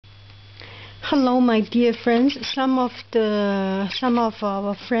Hello, my dear friends. Some of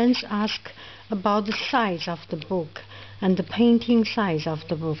our friends ask about the size of the book and the painting size of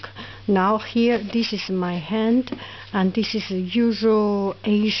the book. Now here, this is my hand, and this is a usual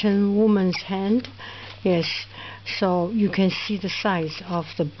Asian woman's hand. Yes, so you can see the size of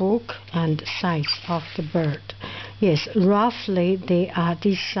the book and size of the bird. Yes, roughly they are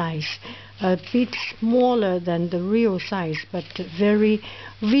this size. A bit smaller than the real size, but very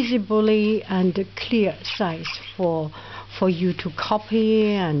visibly and clear size for you to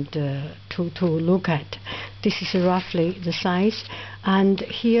copy and to look at. This is roughly the size. And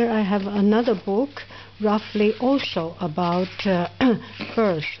here I have another book, roughly also about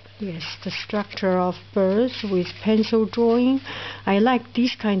birds. Yes, the structure of birds with pencil drawing. I like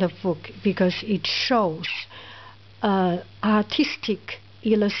this kind of book because it shows artistic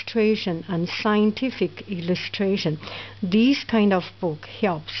illustration and scientific illustration. This kind of book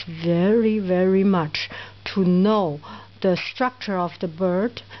helps very, very much to know the structure of the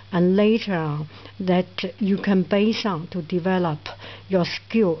bird, and later on that you can base on to develop your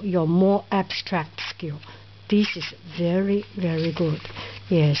skill, your more abstract skill. This is very, very good.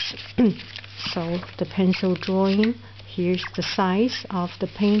 Yes. So the pencil drawing, here's the size of the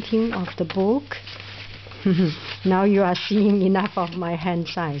painting of the book. Now you are seeing enough of my hand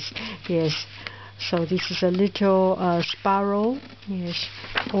size. Yes. So this is a little sparrow. Yes.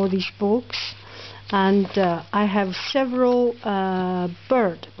 All these books. And I have several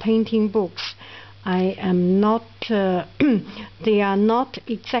bird painting books. I am not, they are not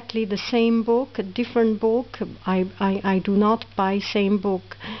exactly the same book, a different book. I do not buy same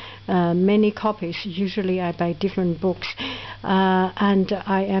book, many copies. Usually I buy different books. And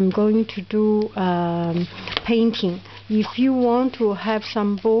I am going to do painting. If you want to have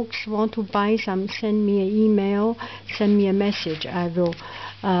some books, want to buy some, send me an email, send me a message. I will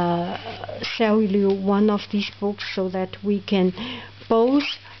sell you one of these books so that we can both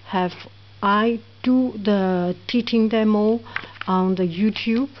have. I do the teaching demo on the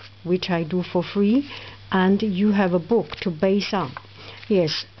YouTube, which I do for free, and you have a book to base on.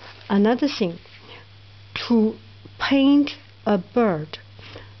 Yes, another thing, to paint a bird,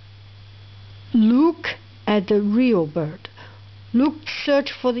 look at the real bird.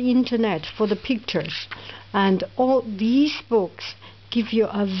 Search for the internet for the pictures, and all these books give you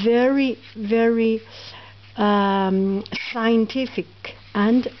a very, very scientific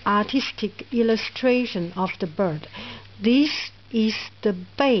and artistic illustration of the bird. This is the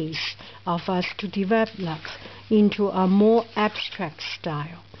base of us to develop into a more abstract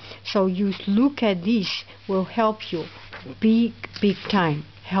style. So you look at this will help you big time,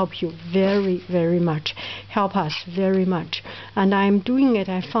 help you very, very much, help us very much. And I'm doing it.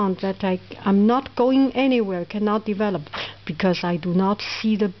 I found that I'm not going anywhere, cannot develop, because I do not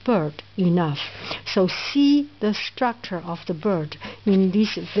see the bird enough. So see the structure of the bird in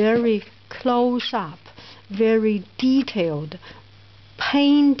this very close-up, very detailed,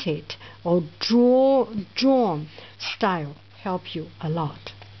 painted or drawn style help you a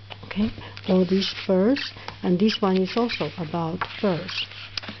lot. Okay, all these birds, and this one is also about birds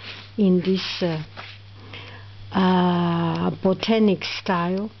in this botanic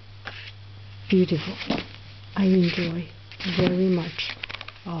style. Beautiful. I enjoy very much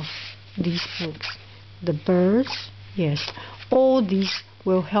of these books. The birds, yes, all these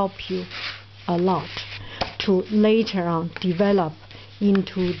will help you a lot to later on develop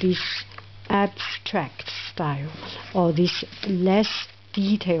into this abstract style or this less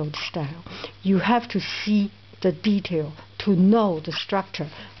detailed style. You have to see the detail to know the structure,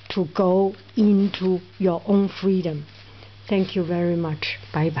 to go into your own freedom. Thank you very much.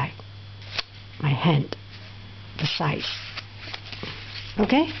 Bye-bye. My hand, the size.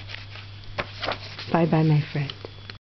 Okay? Bye-bye, my friend.